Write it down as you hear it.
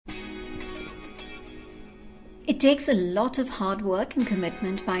It takes a lot of hard work and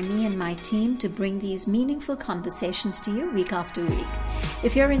commitment by me and my team to bring these meaningful conversations to you week after week.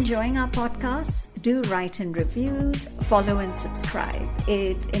 If you're enjoying our podcasts, do write in reviews, follow and subscribe.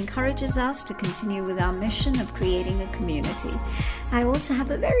 It encourages us to continue with our mission of creating a community. I also have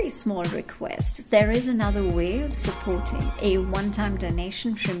a very small request. There is another way of supporting. A one-time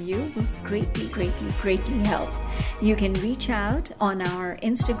donation from you will greatly help. You can reach out on our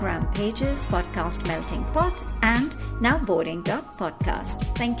Instagram pages, Podcast Melting Pot and Now Boarding.podcast.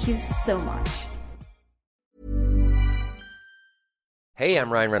 Thank you so much. Hey,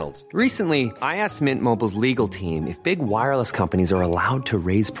 I'm Ryan Reynolds. Recently, I asked Mint Mobile's legal team if big wireless companies are allowed to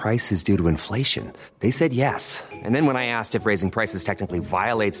raise prices due to inflation. They said yes. And then when I asked if raising prices technically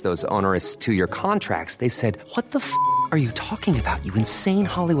violates those onerous two-year contracts, they said, "What the f*** are you talking about, you insane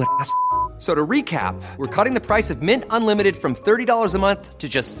Hollywood ass?" So to recap, we're cutting the price of Mint Unlimited from $30 a month to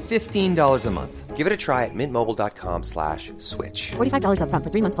just $15 a month. Give it a try at mintmobile.com/switch. $45 up front for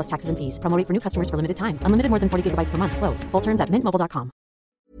 3 months plus taxes and fees. Promo rate for new customers for limited time. Unlimited more than 40 gigabytes per month. Slows full terms at mintmobile.com.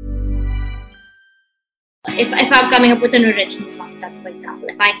 If I'm coming up with an original concept, for example,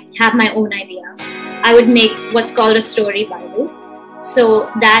 if I have my own idea, I would make what's called a story Bible. So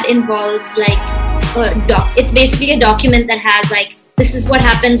that involves it's basically a document that has this is what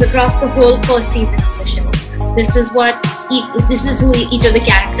happens across the whole first season of the show. This is who each of the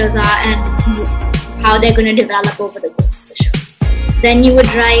characters are and how they're going to develop over the course of the show. Then you would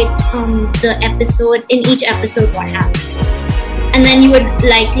write the episode, in each episode what happens. And then you would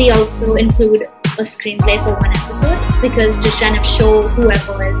likely also include a screenplay for one episode, because to kind of show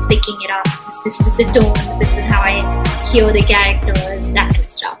whoever is picking it up, this is the tone, this is how I hear the characters, that kind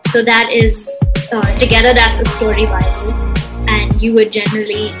of stuff. So that is, together that's a story Bible. And you would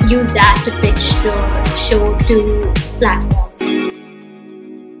generally use that to pitch the show to platforms.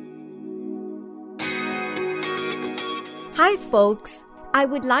 Hi folks, I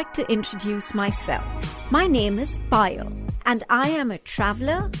would like to introduce myself. My name is Payal and I am a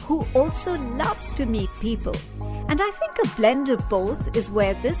traveler who also loves to meet people. And I think a blend of both is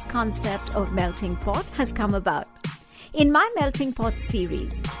where this concept of Melting Pot has come about. In my Melting Pot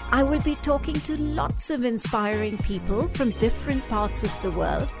series, I will be talking to lots of inspiring people from different parts of the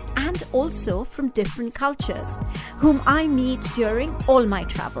world and also from different cultures, whom I meet during all my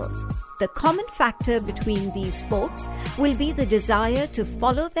travels. The common factor between these folks will be the desire to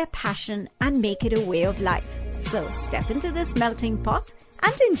follow their passion and make it a way of life. So step into this melting pot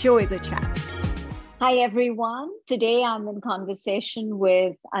and enjoy the chats. Hi, everyone. Today I'm in conversation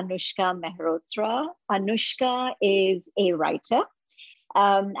with Anushka Mehrotra. Anushka is a writer,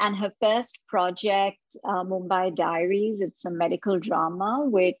 and her first project, Mumbai Diaries, it's a medical drama,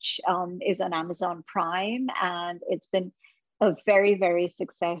 which is on Amazon Prime, and it's been a very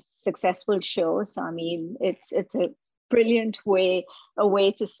successful show. So, I mean, it's a brilliant way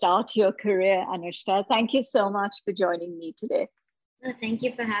to start your career, Anushka. Thank you so much for joining me today. Oh, thank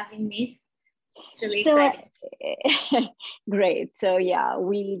you for having me. It's really exciting. Great. So yeah,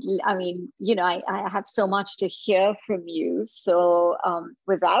 I have so much to hear from you. So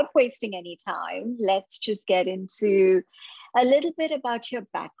without wasting any time, let's just get into a little bit about your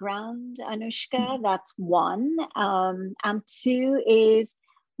background, Anushka. That's one. And two is,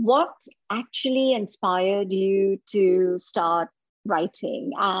 what actually inspired you to start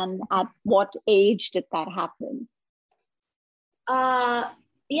writing, and at what age did that happen?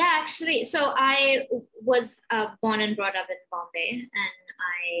 Yeah, actually, so I was born and brought up in Bombay, and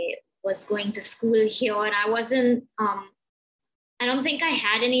I was going to school here, and I wasn't, I don't think I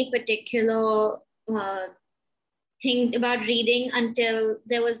had any particular thing about reading until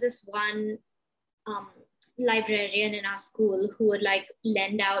there was this one librarian in our school who would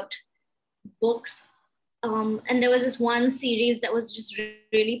lend out books. And there was this one series that was just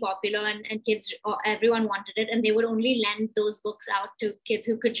really popular, and kids, everyone wanted it, and they would only lend those books out to kids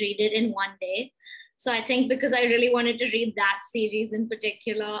who could read it in one day. So I think because I really wanted to read that series in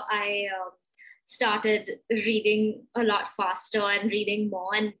particular, I started reading a lot faster and reading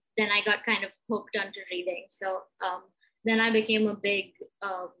more, and then I got kind of hooked onto reading. So then I became a big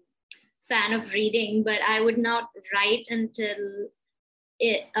fan of reading, but I would not write until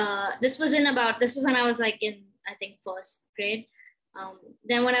this was when I was in, I think, first grade.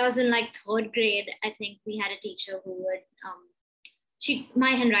 Then when I was in third grade, I think we had a teacher who would, my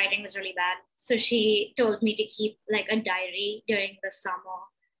handwriting was really bad. So she told me to keep a diary during the summer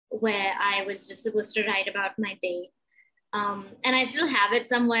where I was just supposed to write about my day. And I still have it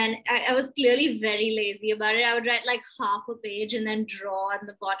somewhere. And I was clearly very lazy about it. I would write half a page and then draw on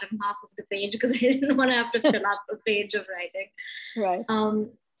the bottom half of the page because I didn't want to have to fill up a page of writing. Right.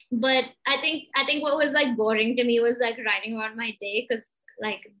 But I think what was like boring to me was like writing about my day, because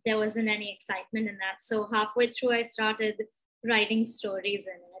like there wasn't any excitement in that. So halfway through I started writing stories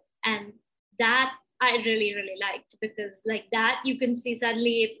in it, and that I really really liked, because like that you can see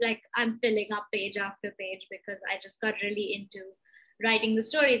suddenly like I'm filling up page after page, because I just got really into writing the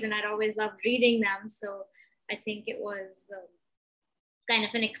stories, and I'd always loved reading them. So I think it was kind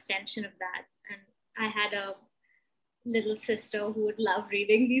of an extension of that. And I had a little sister who would love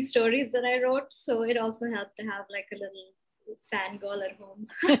reading these stories that I wrote. So it also helped to have like a little fangirl at home.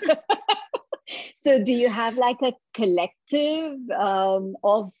 So do you have like a collective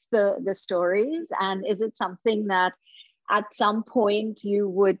of the stories? And is it something that at some point you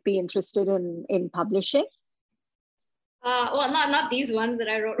would be interested in publishing? Well, not these ones that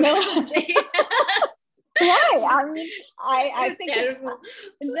I wrote. No. Why? I mean, I think terrible.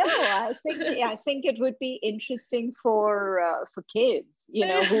 I think it would be interesting for kids, you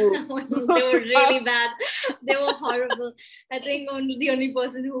know, who they were really bad. They were horrible. I think the only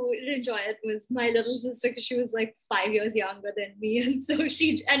person who would enjoy it was my little sister, because she was like 5 years younger than me, and so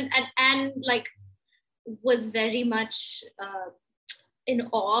she and like was very much in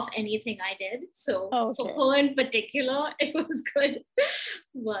awe of anything I did. So for her in particular, it was good.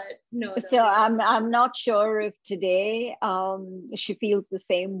 But no. So I'm not sure if today she feels the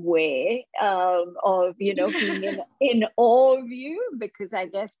same way of, you know, being in awe of you, because I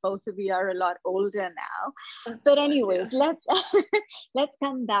guess both of you are a lot older now. But anyways, let's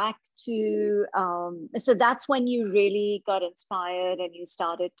come back to so that's when you really got inspired and you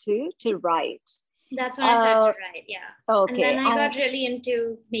started to write. That's when I started to write, yeah. Okay. And then I got really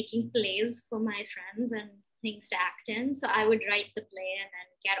into making plays for my friends and things to act in. So I would write the play and then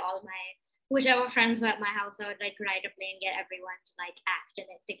get all my, whichever friends were at my house, I would like write a play and get everyone to like act in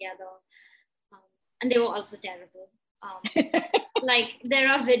it together. And they were also terrible. Like there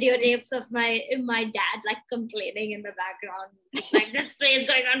are videotapes of my dad like complaining in the background. He's like, this play is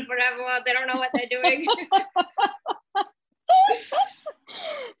going on forever. They don't know what they're doing.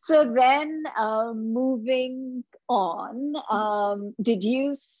 So then moving on, did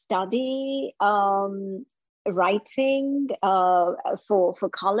you study writing for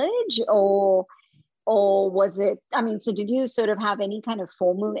college, or was it, I mean, so did you sort of have any kind of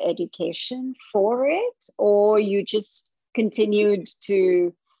formal education for it, or you just continued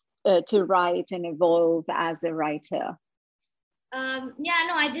to write and evolve as a writer? Yeah,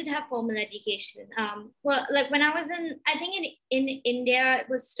 no, I did have formal education. Well, like when I was I think in India, it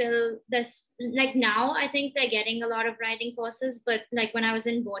was still this, like now I think they're getting a lot of writing courses, but like when I was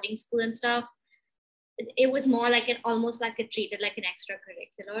in boarding school and stuff, it was more like almost like treated like an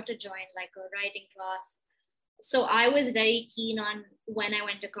extracurricular to join like a writing class. So I was very keen on, when I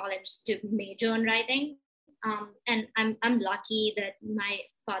went to college, to major in writing. And I'm lucky that my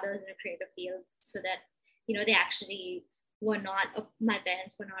father's in a creative field, so that, you know, they actually were not, my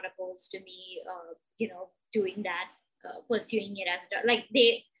parents were not opposed to me, you know, doing that, pursuing it as like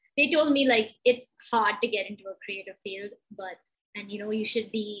they told me like it's hard to get into a creative field, but, and you know, you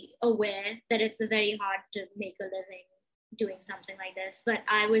should be aware that it's very hard to make a living doing something like this. But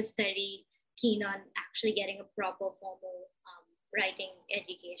I was very keen on actually getting a proper formal writing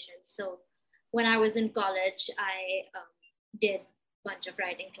education. So when I was in college, I did a bunch of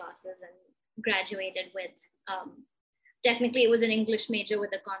writing classes and graduated with technically it was an English major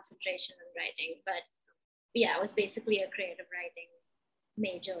with a concentration in writing, but yeah, it was basically a creative writing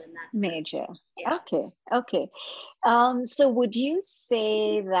major in that sense. Major. Yeah. Okay. So would you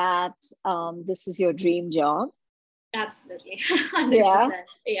say that this is your dream job? Absolutely. 100%.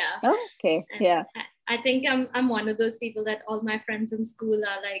 Yeah. Okay. And yeah. I think I'm one of those people that all my friends in school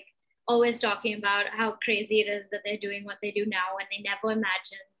are like always talking about how crazy it is that they're doing what they do now, and they never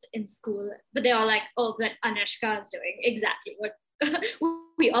imagined in school, but they're all like, oh, but Anushka is doing exactly what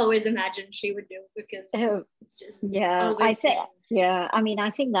we always imagined she would do, because it's just I mean, I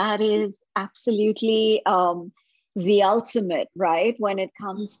think that is absolutely the ultimate, right, when it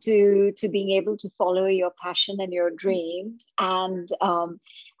comes to being able to follow your passion and your dreams, and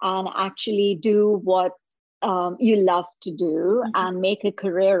actually do what you love to do, and make a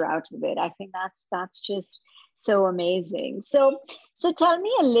career out of it. I think that's just so amazing. So tell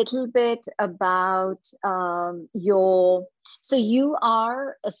me a little bit about so you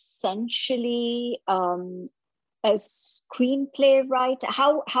are essentially a screenplay writer.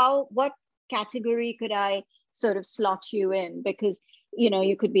 What category could I sort of slot you in? Because, you know,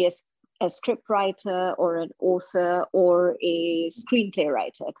 you could be a script writer or an author or a screenplay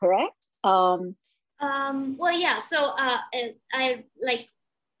writer, correct? Well, yeah. So I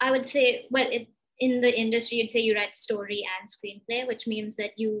would say, well, in the industry, you'd say you write story and screenplay, which means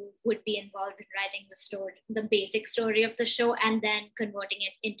that you would be involved in writing the story, the basic story of the show, and then converting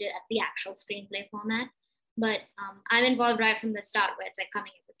it into the actual screenplay format. But I'm involved right from the start, where it's like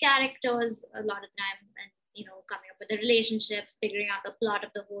coming up with characters a lot of time, and coming up with the relationships, figuring out the plot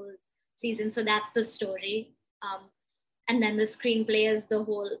of the whole season. So that's the story. And then the screenplay is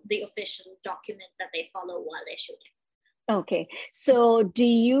the official document that they follow while they're shooting. Okay, so do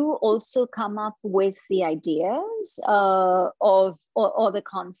you also come up with the ideas of or the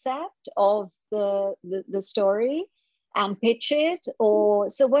concept of the story and pitch it? Or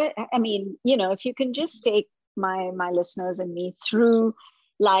so what? I mean, if you can just take my listeners and me through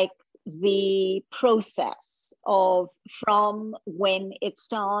like the process of from when it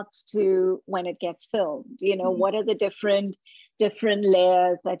starts to when it gets filmed. What are the different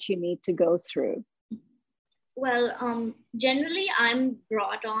layers that you need to go through? Well, generally I'm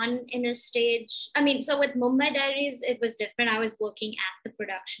brought on in a stage. I mean, so with Mumbai Diaries, it was different. I was working at the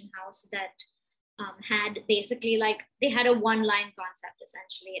production house that had basically like, they had a one-line concept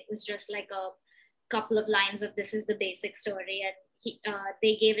essentially. It was just like a couple of lines of this is the basic story. And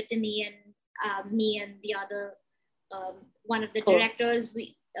they gave it to me and the other, one of the directors,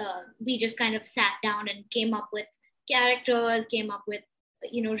 we just kind of sat down and came up with characters, came up with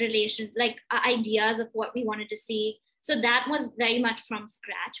relations, like ideas of what we wanted to see. So that was very much from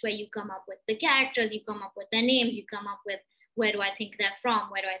scratch, where you come up with the characters, you come up with their names, you come up with where do I think they're from,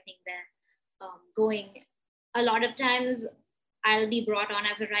 where do I think they're going. A lot of times I'll be brought on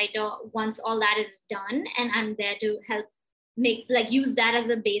as a writer once all that is done, and I'm there to help use that as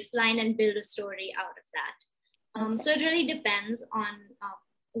a baseline and build a story out of that. So it really depends on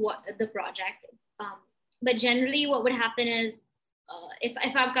what the project. But generally what would happen is,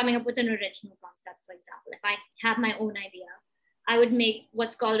 if I'm coming up with an original concept, for example, if I have my own idea, I would make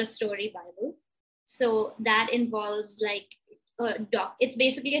what's called a story Bible. So that involves it's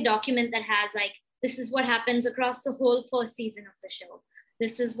basically a document that has this is what happens across the whole first season of the show.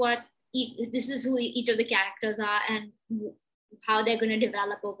 This is who each of the characters are and how they're going to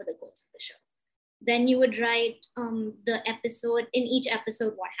develop over the course of the show. Then you would write the episode, in each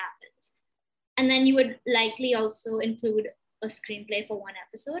episode, what happens. And then you would likely also include a screenplay for one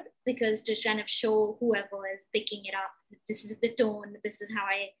episode, because to kind of show whoever is picking it up, this is the tone, this is how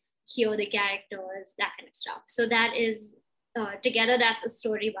I hear the characters, that kind of stuff. So that is, together, that's a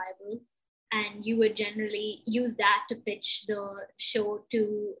story Bible. And you would generally use that to pitch the show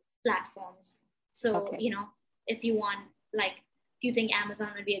to platforms. So, if you want, if you think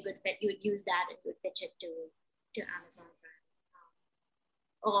Amazon would be a good fit, you would use that and you would pitch it to Amazon.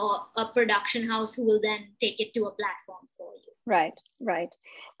 Or a production house who will then take it to a platform for you. Right.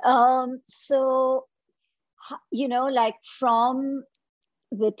 So, from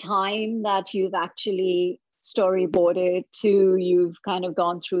the time that you've actually storyboarded to you've kind of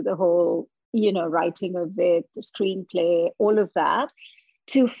gone through the whole, writing of it, the screenplay, all of that,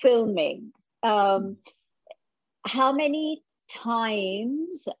 to filming, how many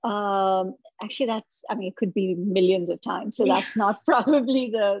times, actually it could be millions of times, so that's not probably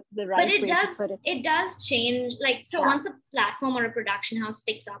the right way to put it. It does change, once a platform or a production house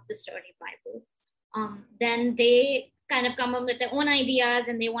picks up the story Bible, then they kind of come up with their own ideas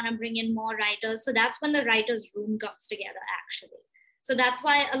and they want to bring in more writers. So that's when the writers' room comes together, actually. So that's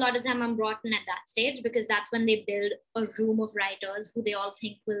why a lot of them I'm brought in at that stage, because that's when they build a room of writers who they all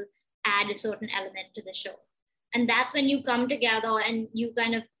think will add a certain element to the show. And that's when you come together and you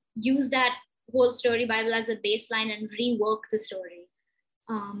kind of use that whole story Bible as a baseline and rework the story.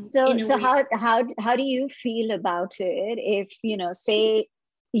 So how do you feel about it if, say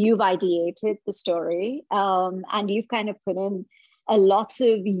you've ideated the story and you've kind of put in a lot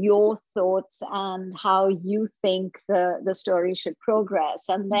of your thoughts and how you think the story should progress,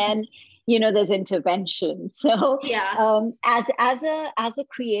 and then there's intervention. So as a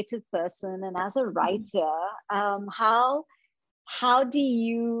creative person and as a writer, how do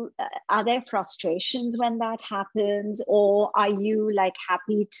you, are there frustrations when that happens, or are you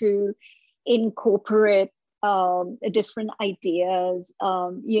happy to incorporate different ideas,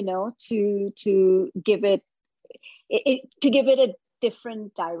 to give it a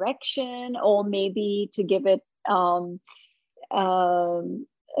different direction, or maybe to give it a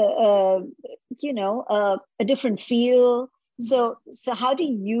different feel? So how do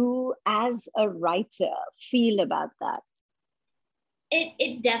you as a writer feel about that?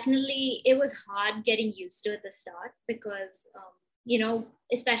 It definitely, it was hard getting used to at the start, because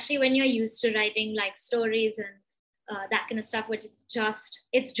especially when you're used to writing stories and that kind of stuff, which is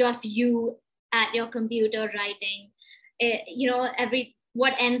it's just you at your computer writing.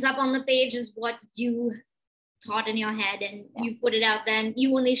 what ends up on the page is what you thought in your head, and you put it out there, and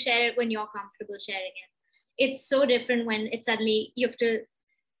you only share it when you're comfortable sharing it. It's so different when it's suddenly you have to,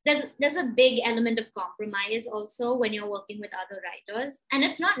 there's a big element of compromise also when you're working with other writers. And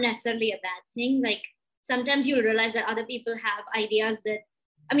it's not necessarily a bad thing. Like sometimes you'll realize that other people have ideas that,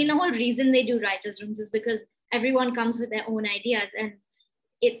 I mean, the whole reason they do writers' rooms is because everyone comes with their own ideas, and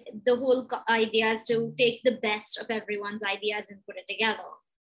the whole idea is to take the best of everyone's ideas and put it together.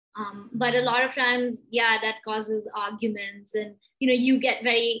 But a lot of times, that causes arguments, and you get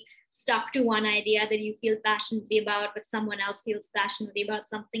very stuck to one idea that you feel passionately about, but someone else feels passionately about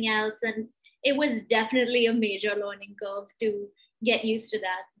something else. And it was definitely a major learning curve to get used to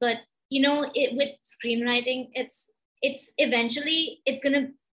that. But with screenwriting, it's eventually it's gonna,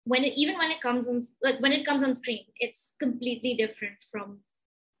 when it comes on screen, it's completely different from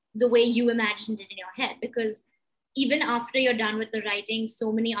the way you imagined it in your head, because even after you're done with the writing,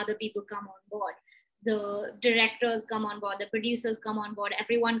 so many other people come on board. The directors come on board, the producers come on board,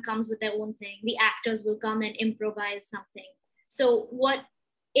 everyone comes with their own thing. The actors will come and improvise something. So what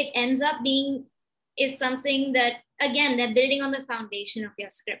it ends up being is something that, again, they're building on the foundation of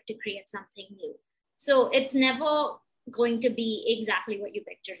your script to create something new. So it's never going to be exactly what you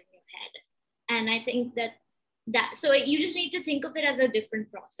pictured in your head. And I think so you just need to think of it as a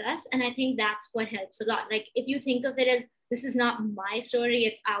different process. And I think that's what helps a lot. Like if you think of it as, this is not my story,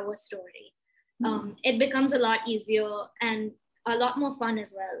 it's our story. It becomes a lot easier and a lot more fun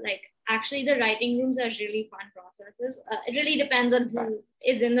as well. Like actually the writing rooms are really fun processes. It really depends on who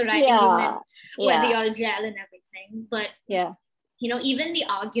is in the writing room and whether you all gel and everything. But even the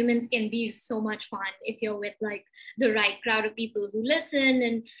arguments can be so much fun if you're with like the right crowd of people who listen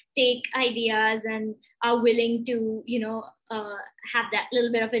and take ideas and are willing to, have that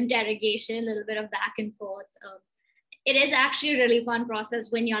little bit of interrogation, a little bit of back and forth. It is actually a really fun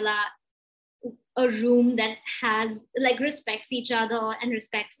process when you're a room that has like respects each other and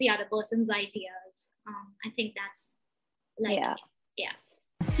respects the other person's ideas. I think that's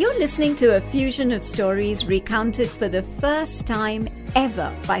You're listening to a fusion of stories recounted for the first time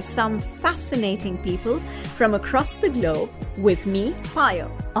ever by some fascinating people from across the globe with me,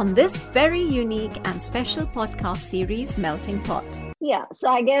 Payal, on this very unique and special podcast series, Melting Pot. Yeah, so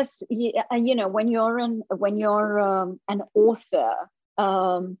I guess when you're an author,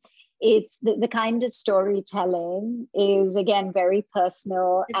 it's the kind of storytelling is again very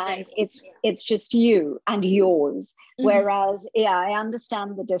personal, it's just you and yours. Mm-hmm. Whereas, I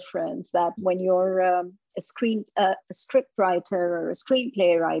understand the difference that when you're a script writer or a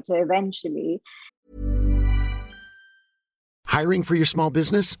screenplay writer, eventually. Hiring for your small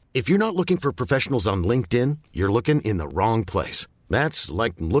business? If you're not looking for professionals on LinkedIn, you're looking in the wrong place. That's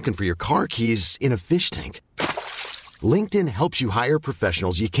like looking for your car keys in a fish tank. LinkedIn helps you hire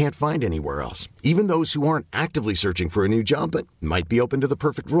professionals you can't find anywhere else, even those who aren't actively searching for a new job but might be open to the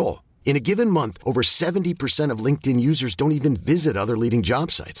perfect role. In a given month, over 70% of LinkedIn users don't even visit other leading job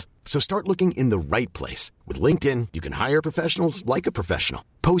sites. So start looking in the right place. With LinkedIn, you can hire professionals like a professional.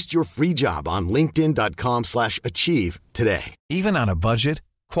 Post your free job on linkedin.com/achieve today. Even on a budget,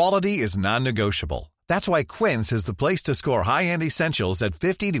 quality is non-negotiable. That's why Quince is the place to score high-end essentials at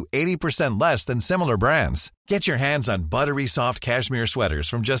 50 to 80% less than similar brands. Get your hands on buttery soft cashmere sweaters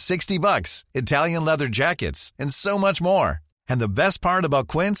from just $60, Italian leather jackets, and so much more. And the best part about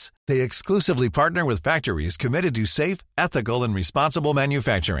Quince, they exclusively partner with factories committed to safe, ethical, and responsible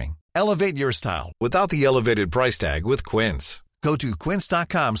manufacturing. Elevate your style without the elevated price tag with Quince. Go to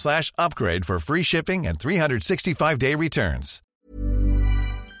quince.com/upgrade for free shipping and 365-day returns.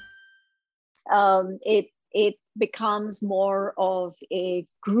 It becomes more of a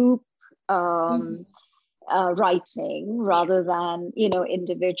group writing rather than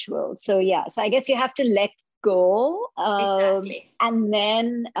individual. So so I guess you have to let go and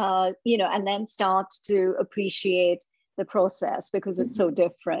then and then start to appreciate the process because it's so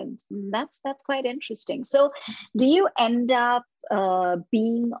different. That's quite interesting. So do you end up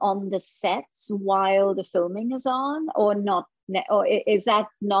being on the sets while the filming is on, or not? Or is that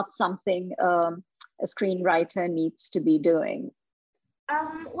not something a screenwriter needs to be doing?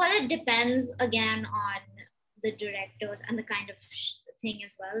 Well, it depends again on the directors and the kind of thing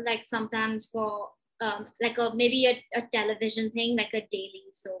as well. Like sometimes for maybe a television thing, like a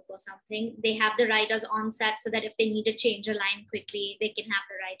daily soap or something, they have the writers on set so that if they need to change a line quickly, they can have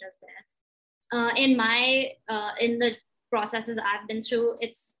the writers there. In the processes I've been through,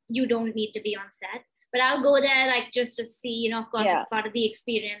 you don't need to be on set. But I'll go there like just to see, of course, it's part of the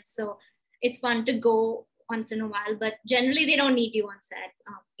experience. So it's fun to go once in a while, but generally they don't need you on set,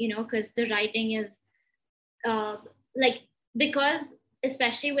 because the writing is because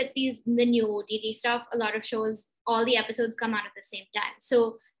especially with the new OTT stuff, a lot of shows, all the episodes come out at the same time.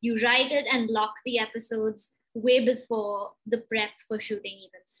 So you write it and lock the episodes way before the prep for shooting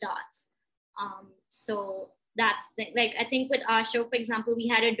even starts. So that's like, I think with our show, for example, we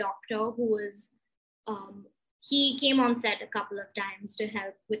had a doctor who was, he came on set a couple of times to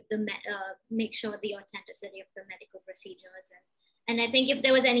help with the make sure the authenticity of the medical procedures. And I think if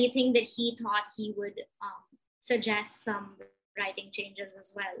there was anything that he thought, he would suggest some writing changes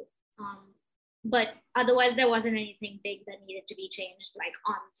as well. But otherwise, there wasn't anything big that needed to be changed like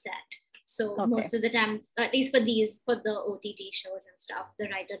on set. So most of the time, at least for the OTT shows and stuff, the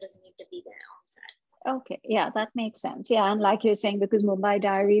writer doesn't need to be there on set. Okay, yeah, that makes sense. Yeah, and like you're saying, because Mumbai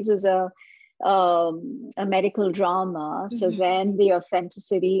Diaries was a medical drama, so then the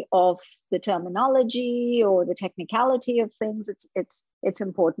authenticity of the terminology or the technicality of things, it's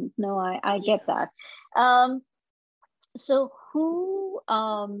important. No, I get that. So who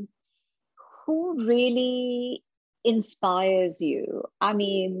really inspires you? I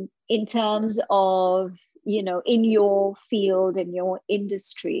mean, in terms of, you know, in your field, in your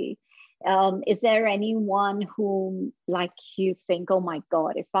industry, is there anyone whom like you think, oh my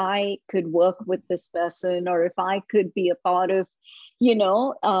God, if I could work with this person, or if I could be a part of, you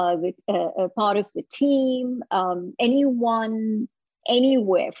know, a part of the team, anyone,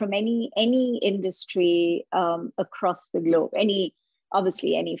 anywhere from any industry across the globe,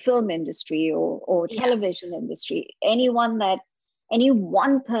 obviously any film industry or television industry, any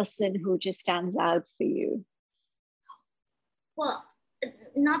one person who just stands out for you? Well,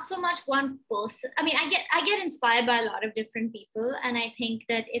 not so much one person. I mean, I get inspired by a lot of different people, and I think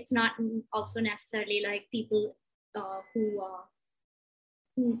that it's not also necessarily like people who are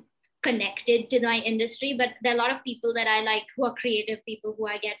connected to my industry, but there are a lot of people that I like who are creative people who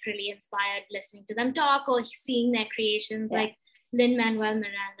I get really inspired listening to them talk or seeing their creations. Like Lin-Manuel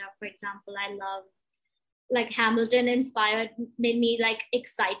Miranda, for example. I love, like, Hamilton made me like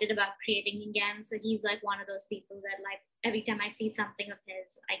excited about creating again. So he's like one of those people that, like, every time I see something of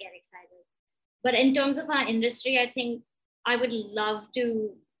his, I get excited. But in terms of our industry, I think I would love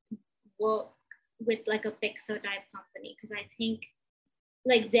to work with like a Pixar type company, because I think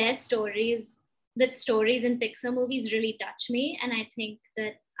like the stories in Pixar movies really touch me. And I think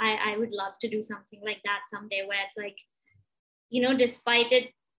that I would love to do something like that someday, where it's like, you know, despite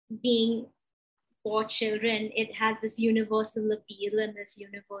it being for children, it has this universal appeal and this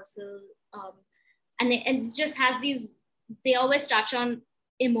universal, and it just has these, they always touch on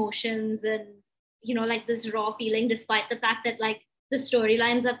emotions and, you know, like this raw feeling, despite the fact that like the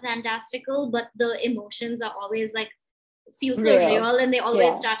storylines are fantastical, but the emotions are always like, feel so real, and they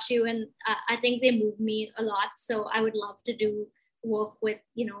always touch you. And I think they move me a lot. So I would love to work with,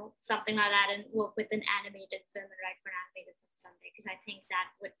 you know, something like that, and work with an animated film and write for an animated film someday, because I think that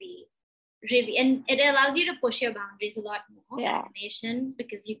would be really, and it allows you to push your boundaries a lot more, animation,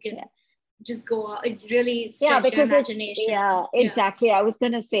 because you can just go out, really stretch your imagination. Exactly. I was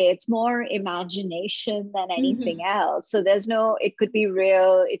going to say it's more imagination than anything else. So there's it could be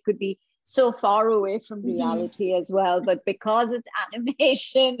real, it could be so far away from reality as well, but because it's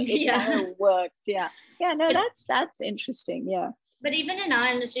animation, it kind of works. That's interesting. But even in our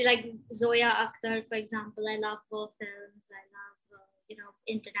industry, like Zoya Akhtar, for example, I love her films. I love, you know,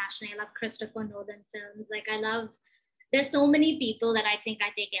 internationally, I love Christopher Nolan films. Like, there's so many people that I think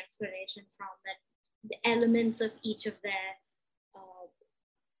I take inspiration from, that the elements of each of their,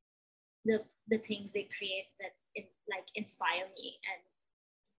 the things they create that like inspire me.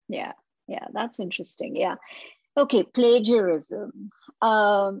 And that's interesting. Okay, plagiarism.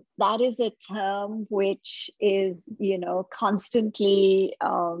 That is a term which is, you know, constantly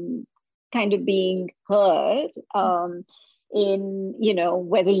kind of being heard in, you know,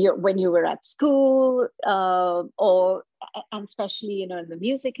 when you were at school or, and especially, you know, in the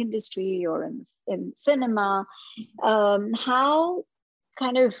music industry or in cinema. How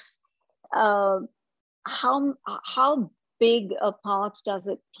big a part does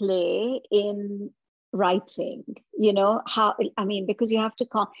it play in writing? You know, because you have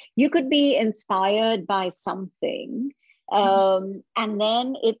to you could be inspired by something, and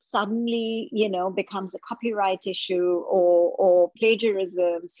then it suddenly, you know, becomes a copyright issue or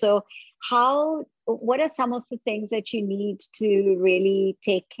plagiarism. So what are some of the things that you need to really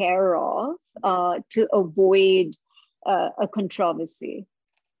take care of to avoid a controversy?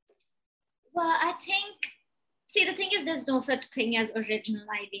 Well, I think, see, the thing is, there's no such thing as original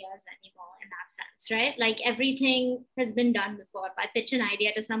ideas anymore in that sense, right? Like, everything has been done before. If I pitch an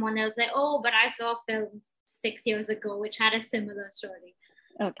idea to someone, they'll say, oh, but I saw a film 6 years ago which had a similar story.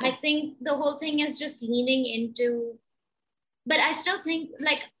 Okay. I think the whole thing is just leaning into but I still think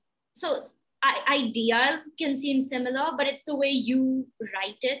like, so ideas can seem similar, but it's the way you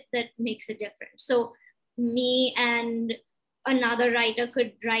write it that makes it different. So me and another writer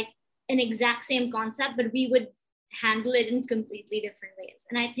could write an exact same concept, but we would handle it in completely different ways.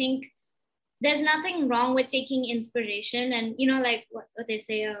 And I think there's nothing wrong with taking inspiration, and like what they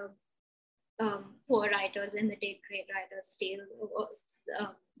say, poor writers imitate great writers, steal.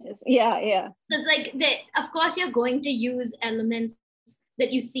 Yeah. It's like that. Of course, you're going to use elements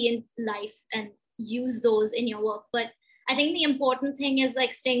that you see in life and use those in your work. But I think the important thing is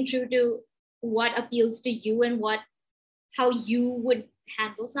like staying true to what appeals to you and how you would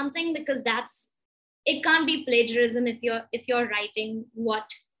handle something, because it can't be plagiarism if you're writing what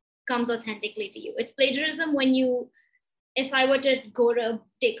comes authentically to you. It's plagiarism if I were to go to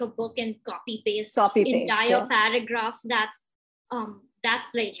take a book and copy paste entire paragraphs, that's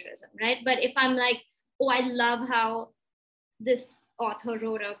plagiarism, right? But if I'm like, oh, I love how this author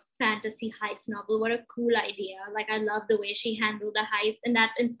wrote a fantasy heist novel, what a cool idea, like I love the way she handled a heist, and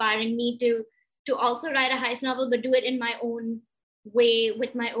that's inspiring me to also write a heist novel, but do it in my own way,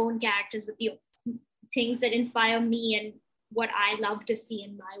 with my own characters, with the things that inspire me and what I love to see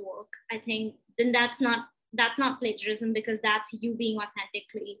in my work. I think then that's not plagiarism, because that's you being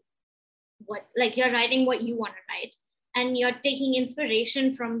authentically you're writing what you want to write, and you're taking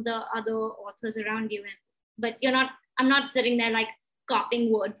inspiration from the other authors around you, but I'm not sitting there like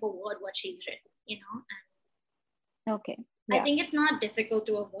copying word for word what she's written, And okay. Yeah. I think it's not difficult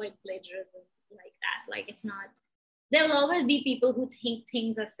to avoid plagiarism like that. Like it's not, there will always be people who think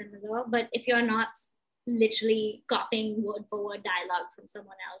things are similar, but if you're not literally copying word for word dialogue from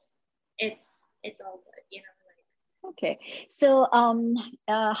someone else, it's all good, Okay. So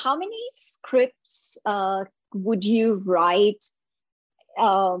how many scripts would you write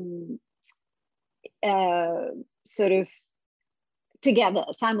sort of together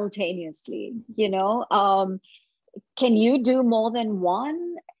simultaneously? Can you do more than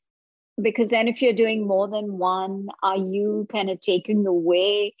one? Because then if you're doing more than one, are you kind of taking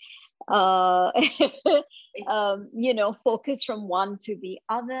away focus from one to the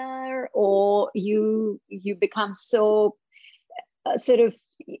other, or you become so sort of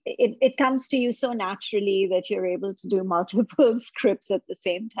it comes to you so naturally that you're able to do multiple scripts at the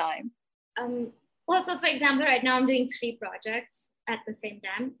same time? Well, so for example, right now I'm doing 3 projects at the same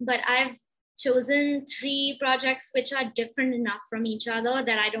time, but I've chosen 3 projects which are different enough from each other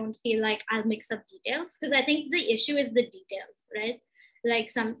that I don't feel like I'll mix up details, because I think the issue is the details, right?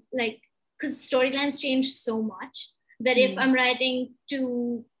 Because storylines change so much that if I'm writing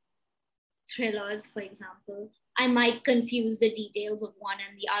 2 thrillers, for example, I might confuse the details of one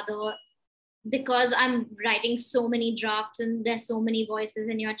and the other, because I'm writing so many drafts and there's so many voices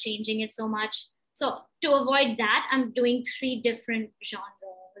and you're changing it so much. So to avoid that, I'm doing 3 different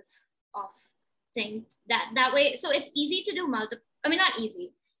genres of things that way. So it's easy to do not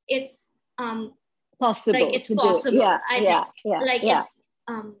easy. It's possible. Like it's possible. Yeah. It's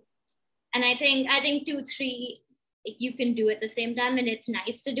and I think 2, 3 you can do at the same time, and it's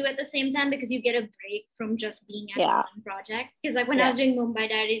nice to do at the same time because you get a break from just being at one project. Because like when I was doing Mumbai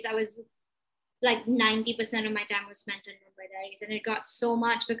Diaries, I was like 90% of my time was spent in Mumbai Diaries, and it got so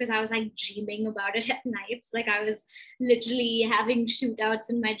much because I was like dreaming about it at nights. Like I was literally having shootouts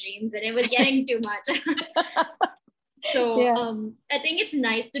in my dreams, and it was getting too much. So I think it's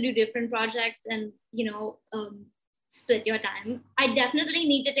nice to do different projects and split your time. I definitely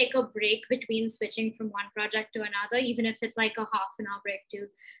need to take a break between switching from one project to another, even if it's like a half an hour break to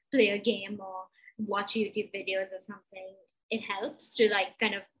play a game or watch YouTube videos or something. It helps to like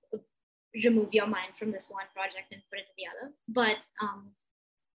kind of remove your mind from this one project and put it to the other. But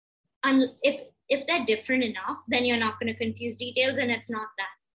if they're different enough, then you're not going to confuse details, and it's not that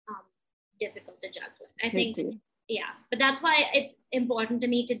difficult to juggle. I think, but that's why it's important to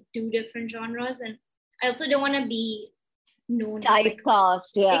me to do different genres. And I also don't want to be known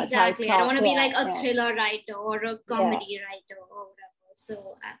typecast. Exactly. I don't want to be like a thriller writer or a comedy writer or whatever.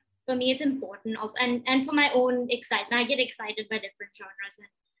 So for me, it's important also, and for my own excitement, I get excited by different genres and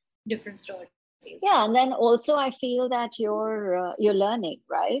different stories. Yeah, and then also I feel that you're learning,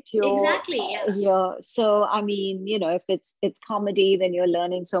 right? Exactly. So I mean, if it's comedy, then you're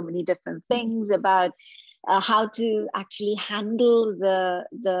learning so many different things about how to actually handle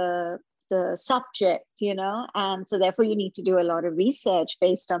the subject, and so therefore you need to do a lot of research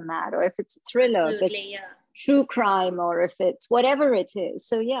based on that. Or if it's a thriller, if it's true crime, or if it's whatever it is.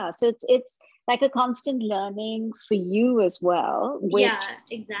 So it's like a constant learning for you as well, which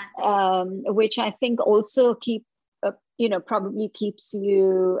which I think also probably keeps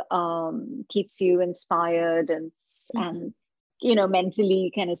you inspired and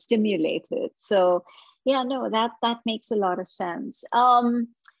mentally kind of stimulated. So yeah, no, that makes a lot of sense.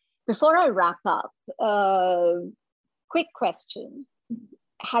 Before I wrap up, quick question.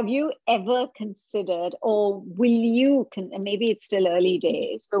 Have you ever considered, or will you, maybe it's still early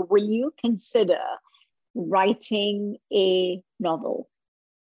days, but will you consider writing a novel?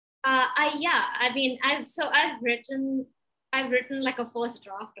 Yeah. I mean, I've written like a first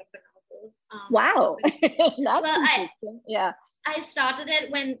draft of a novel. Wow, that's well, interesting. Yeah. I started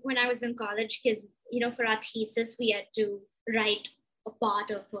it when I was in college because, for our thesis, we had to write a part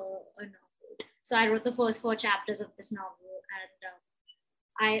of a novel. So I wrote the first 4 chapters of this novel.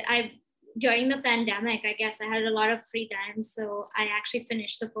 And I during the pandemic, I guess I had a lot of free time. So I actually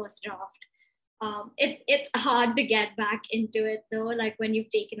finished the first draft. It's hard to get back into it, though, like when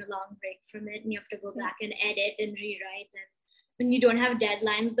you've taken a long break from it and you have to go back and edit and rewrite. And when you don't have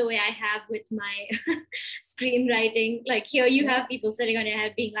deadlines the way I have with my screenwriting, like here you have people sitting on your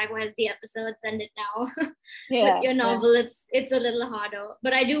head being like, where's the episode? Send it now. With your novel, it's a little harder.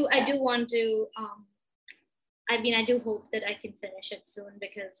 But I do want to, I do hope that I can finish it soon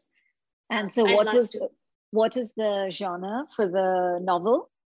because. And so what is the genre for the novel?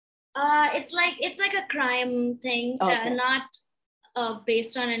 It's like a crime thing, not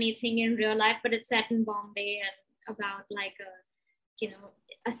based on anything in real life, but it's set in Bombay and about like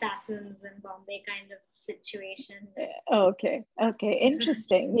assassins in Bombay kind of situation. Okay,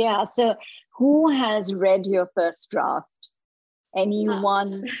 interesting. Yeah. So, who has read your first draft?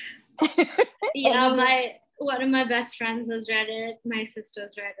 Anyone? Yeah, one of my best friends has read it. My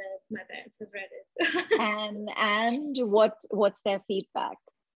sister's read it. My parents have read it. and what's their feedback?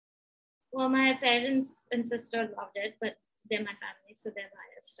 Well, my parents and sister loved it, but they're my family, so they're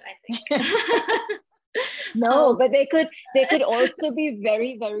biased, I think. No, but they could also be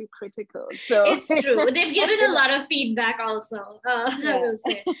very, very critical. So it's true. They've given a lot of feedback also, I will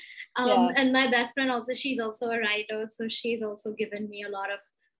say. And my best friend also, she's also a writer, so she's also given me a lot of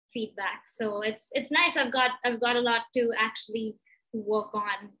feedback. So it's nice. I've got a lot to actually work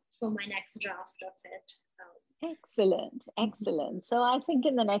on for my next draft of it. Excellent. So I think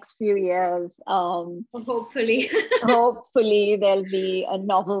in the next few years, hopefully there'll be a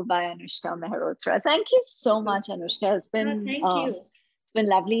novel by Anushka Mehrotra. Thank you so much, Anushka. It's been it's been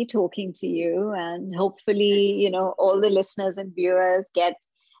lovely talking to you, and hopefully, all the listeners and viewers get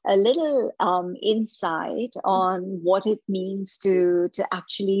a little insight on what it means to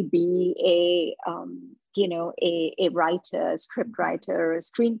actually be a writer, a script writer, a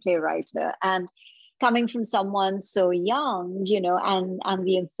screenplay writer, and coming from someone so young, and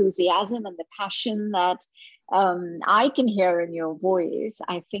the enthusiasm and the passion that I can hear in your voice,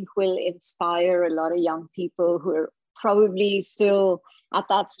 I think will inspire a lot of young people who are probably still at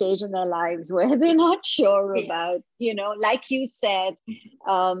that stage in their lives where they're not sure about, like you said,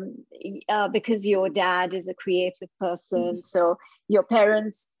 because your dad is a creative person. So your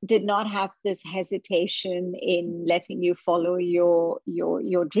parents did not have this hesitation in letting you follow your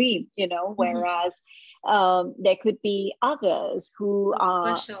dream, whereas there could be others who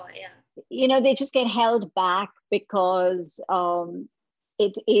are, for sure, they just get held back because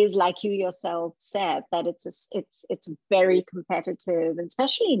it is, like you yourself said, that it's very competitive, and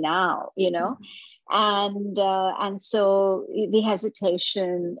especially now, and so the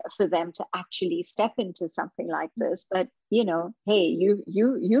hesitation for them to actually step into something like this. But hey,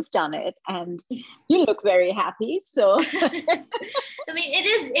 you've done it, and you look very happy. So I mean,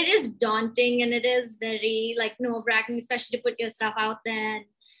 it is daunting, and it is very nerve-wracking, especially to put your stuff out there, and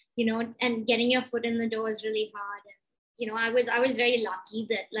and getting your foot in the door is really hard. And I was very lucky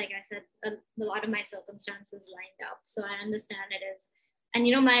that, like I said, a lot of my circumstances lined up. So I understand it is. And,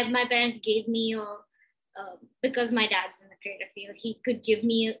 my parents gave me because my dad's in the creative field, he could give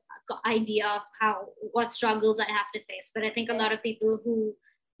me an idea of what struggles I have to face. But I think a lot of people who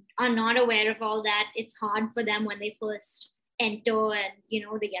are not aware of all that, it's hard for them when they first enter, and,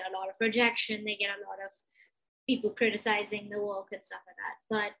 they get a lot of rejection. They get a lot of people criticizing the work and stuff like that.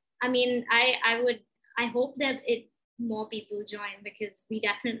 But I mean, I hope that more people join, because we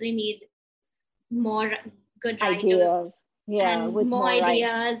definitely need more good writers. Ideas. And with more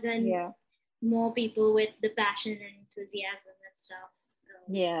ideas and more people with the passion and enthusiasm and stuff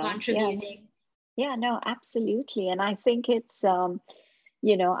contributing. No, absolutely. And I think it's I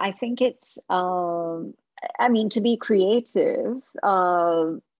mean, to be creative,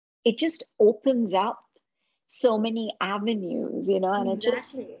 it just opens up so many avenues, and it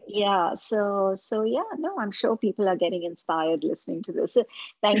just, I'm sure people are getting inspired listening to this. So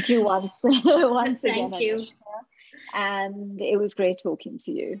thank you once again. Thank you. And it was great talking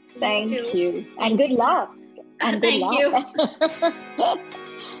to you. Thank you. And good luck. And Thank you.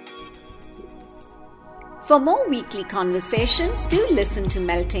 For more weekly conversations, do listen to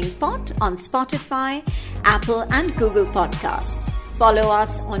Melting Pot on Spotify, Apple, and Google Podcasts. Follow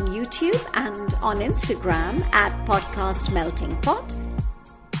us on YouTube and on Instagram at Podcast Melting Pot.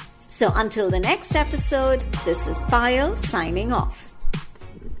 So until the next episode, this is Payal signing off.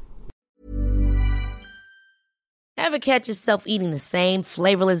 Ever catch yourself eating the same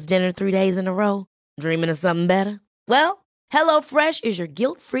flavorless dinner 3 days in a row? Dreaming of something better? Well, HelloFresh is your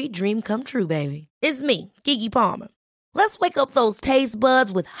guilt-free dream come true, baby. It's me, Keke Palmer. Let's wake up those taste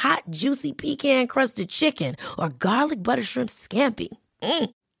buds with hot, juicy pecan-crusted chicken or garlic butter shrimp scampi.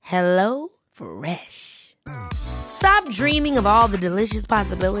 Hello Fresh. Stop dreaming of all the delicious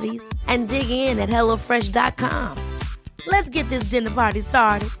possibilities and dig in at HelloFresh.com. Let's get this dinner party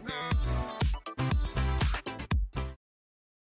started.